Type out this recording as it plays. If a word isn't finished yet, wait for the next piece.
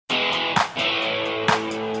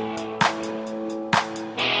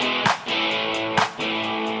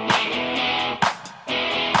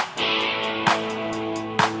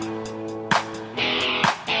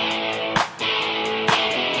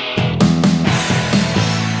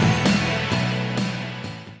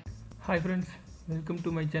Hi friends, welcome to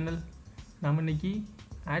my channel. நாம் இன்னைக்கு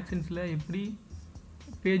AdSenseல எப்படி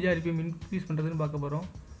பேஜ் RPM இன்க்ரீஸ் பண்ணுறதுன்னு பார்க்க போகிறோம்.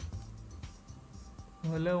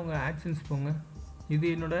 முதல்ல உங்கள் AdSense போங்க. இது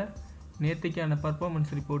என்னோட நேற்றுக்கான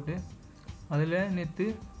பர்ஃபார்மன்ஸ் ரிப்போர்ட்டு. அதில் நேற்று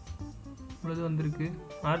இவ்வளவு வந்திருக்கு.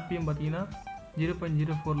 RPM பார்த்தீங்கன்னா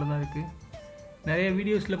 0.04 தான் இருக்குது. நிறைய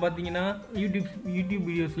வீடியோஸில் பார்த்தீங்கன்னா யூடியூப்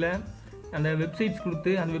வீடியோஸில் அந்த வெப்சைட்ஸ்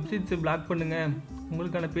கொடுத்து அந்த வெப்சைட்ஸை பிளாக் பண்ணுங்கள்,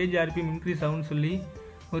 உங்களுக்கான பேஜ் RPM இன்க்ரீஸ் ஆகும்னு சொல்லி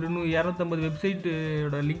ஒரு 250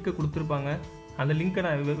 வெப்சைட்டோட லிங்க்கை கொடுத்துருப்பாங்க. அந்த லிங்க்கை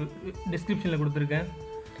நான் டிஸ்கிரிப்ஷனில் கொடுத்துருக்கேன்.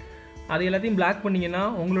 அது எல்லாத்தையும் பிளாக் பண்ணிங்கன்னா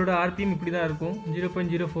உங்களோட RPM இப்படி தான் இருக்கும்,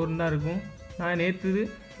 0.04 தான் இருக்கும். நான் நேற்று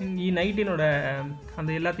நைட் என்னோட அந்த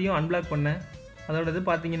எல்லாத்தையும் அன்பிளாக் பண்ணேன். அதோட இது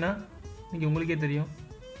பார்த்தீங்கன்னா இன்றைக்கி உங்களுக்கே தெரியும்.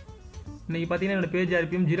 இன்றைக்கி பார்த்தீங்கன்னா என்னோடய பேஜ்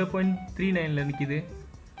RPM 0.39 நிற்கிது.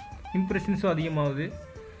 இம்ப்ரெஷன்ஸும் அதிகமாகுது.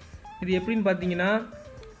 இது எப்படின்னு பார்த்தீங்கன்னா,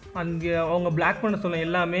 அங்கே அவங்க பிளாக் பண்ண சொன்ன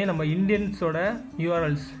எல்லாமே நம்ம இந்தியன்ஸோட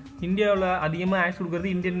URLs. இந்தியாவில் அதிகமாக ஆட்ஸ் கொடுக்குறது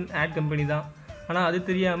இந்தியன் ஆட் கம்பெனி தான். ஆனால் அது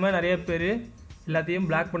தெரியாமல் நிறைய பேர் எல்லாத்தையும்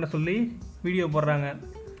பிளாக் பண்ண சொல்லி வீடியோ போடுறாங்க.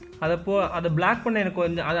 அதை பிளாக் பண்ண எனக்கு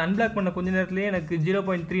கொஞ்சம், அதை அன்பிளாக் பண்ண கொஞ்சம் நேரத்துலேயே எனக்கு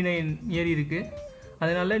 0.39 ஏறி இருக்குது.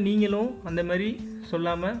 அதனால் நீங்களும் அந்த மாதிரி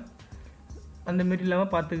சொல்லாமல் அந்த மாரி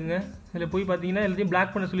இல்லாமல் பார்த்துக்குங்க. இதில் போய் பார்த்தீங்கன்னா எல்லாத்தையும்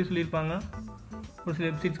பிளாக் பண்ண சொல்லியிருப்பாங்க. ஒரு சில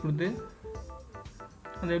வெப்சைட்ஸ் கொடுத்து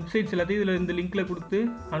அந்த வெப்சைட்ஸ் எல்லாத்தையும் இதில் இந்த லிங்க்கில் கொடுத்து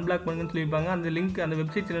அன்பிளாக் பண்ணுங்கன்னு சொல்லியிருப்பாங்க. அந்த லிங்க் அந்த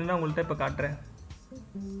வெப்சைட்ஸ் என்னென்னா உங்கள்கிட்ட இப்போ காட்டுறேன்.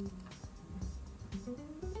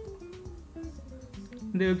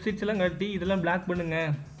 இந்த வெப்சைட்ஸ் எல்லாம் காட்டி இதெல்லாம் பிளாக் பண்ணுங்க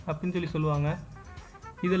அப்படின்னு சொல்லி சொல்லுவாங்க.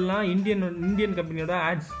 இதெல்லாம் இந்தியன் கம்பெனியோட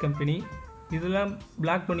ஆட்ஸ் கம்பெனி. இதெல்லாம்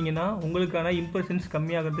பிளாக் பண்ணிங்கன்னா உங்களுக்கான இம்ப்ரெஷன்ஸ்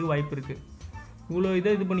கம்மியாகிறதுக்கு வாய்ப்பு இருக்குது. இவ்வளோ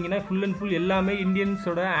இது பண்ணிங்கன்னா ஃபுல் அண்ட் ஃபுல் எல்லாமே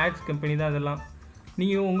இந்தியன்ஸோட ஆட்ஸ் கம்பெனி தான். அதெல்லாம்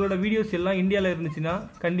நீங்கள் உங்களோட வீடியோஸ் எல்லாம் இந்தியாவில் இருந்துச்சுன்னா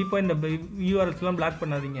கண்டிப்பாக இந்த URLஸ்லாம் பிளாக்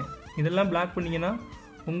பண்ணாதீங்க. இதெல்லாம் பிளாக் பண்ணிங்கன்னா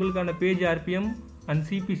உங்களுக்கான பேஜ் RPM அண்ட்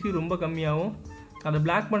CPC ரொம்ப கம்மியாகும். அதை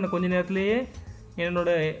பிளாக் பண்ண கொஞ்சம் நேரத்துலேயே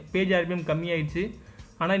என்னோடய பேஜ் RPM கம்மியாயிடுச்சு.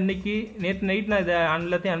 ஆனால் நேற்று நைட் நான் இதை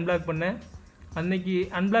எல்லாத்தையும் அன்பிளாக் பண்ணேன். அன்றைக்கி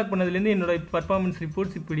அன்பிளாக் பண்ணதுலேருந்து என்னோடய பர்ஃபார்மன்ஸ்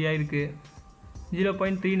ரிப்போர்ட்ஸ் இப்படி ஆகிருக்கு,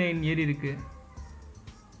 0.39 ஏறி இருக்குது.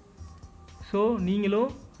 ஸோ நீங்களும்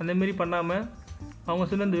அந்தமாரி பண்ணாமல் அவங்க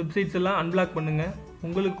சொன்ன அந்த வெப்சைட்ஸ் எல்லாம் அன்பிளாக் பண்ணுங்கள்,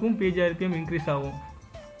 உங்களுக்கும் பேஜ் RPM இன்க்ரீஸ் ஆகும்.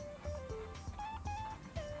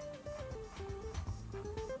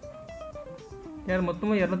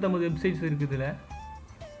 மொத்தமாக 250 வெப்சைட்ஸ் இருக்குது.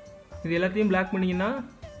 இது எல்லாத்தையும் பிளாக் பண்ணிங்கன்னா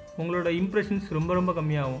உங்களோட இம்ப்ரெஷன்ஸ் ரொம்ப ரொம்ப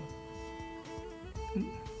கம்மியாகும்.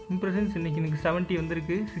 இம்ப்ரெஷன்ஸ் இன்றைக்கி 70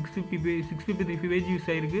 வந்திருக்கு. 653 பேஜ் யூஸ்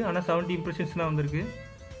ஆகிருக்கு. ஆனால் 70 இம்ப்ரெஷன்ஸ் தான் வந்திருக்கு.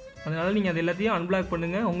 அதனால் நீங்கள் அது எல்லாத்தையும் அன்பிளாக்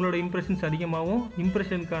பண்ணுங்கள். உங்களோட இம்ப்ரெஷன்ஸ் அதிகமாகும்.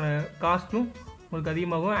 இம்ப்ரெஷனுக்கான காஸ்ட்டும் உங்களுக்கு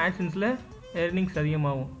அதிகமாகும். ஆட்சன்ஸில் ஏர்னிங்ஸ்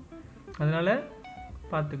அதிகமாகும். அதனால்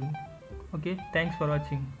பார்த்துக்குங்க. ஓகே, தேங்க்ஸ் ஃபார்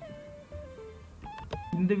வாட்சிங்.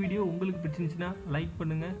 இந்த வீடியோ உங்களுக்கு பிடிச்சிருந்துச்சுன்னா லைக்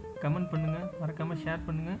பண்ணுங்கள், கமெண்ட் பண்ணுங்கள், மறக்காமல் ஷேர்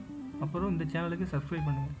பண்ணுங்கள். அப்புறம் இந்த சேனலுக்கு சப்ஸ்கிரைப்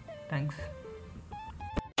பண்ணுங்கள். தேங்க்ஸ்.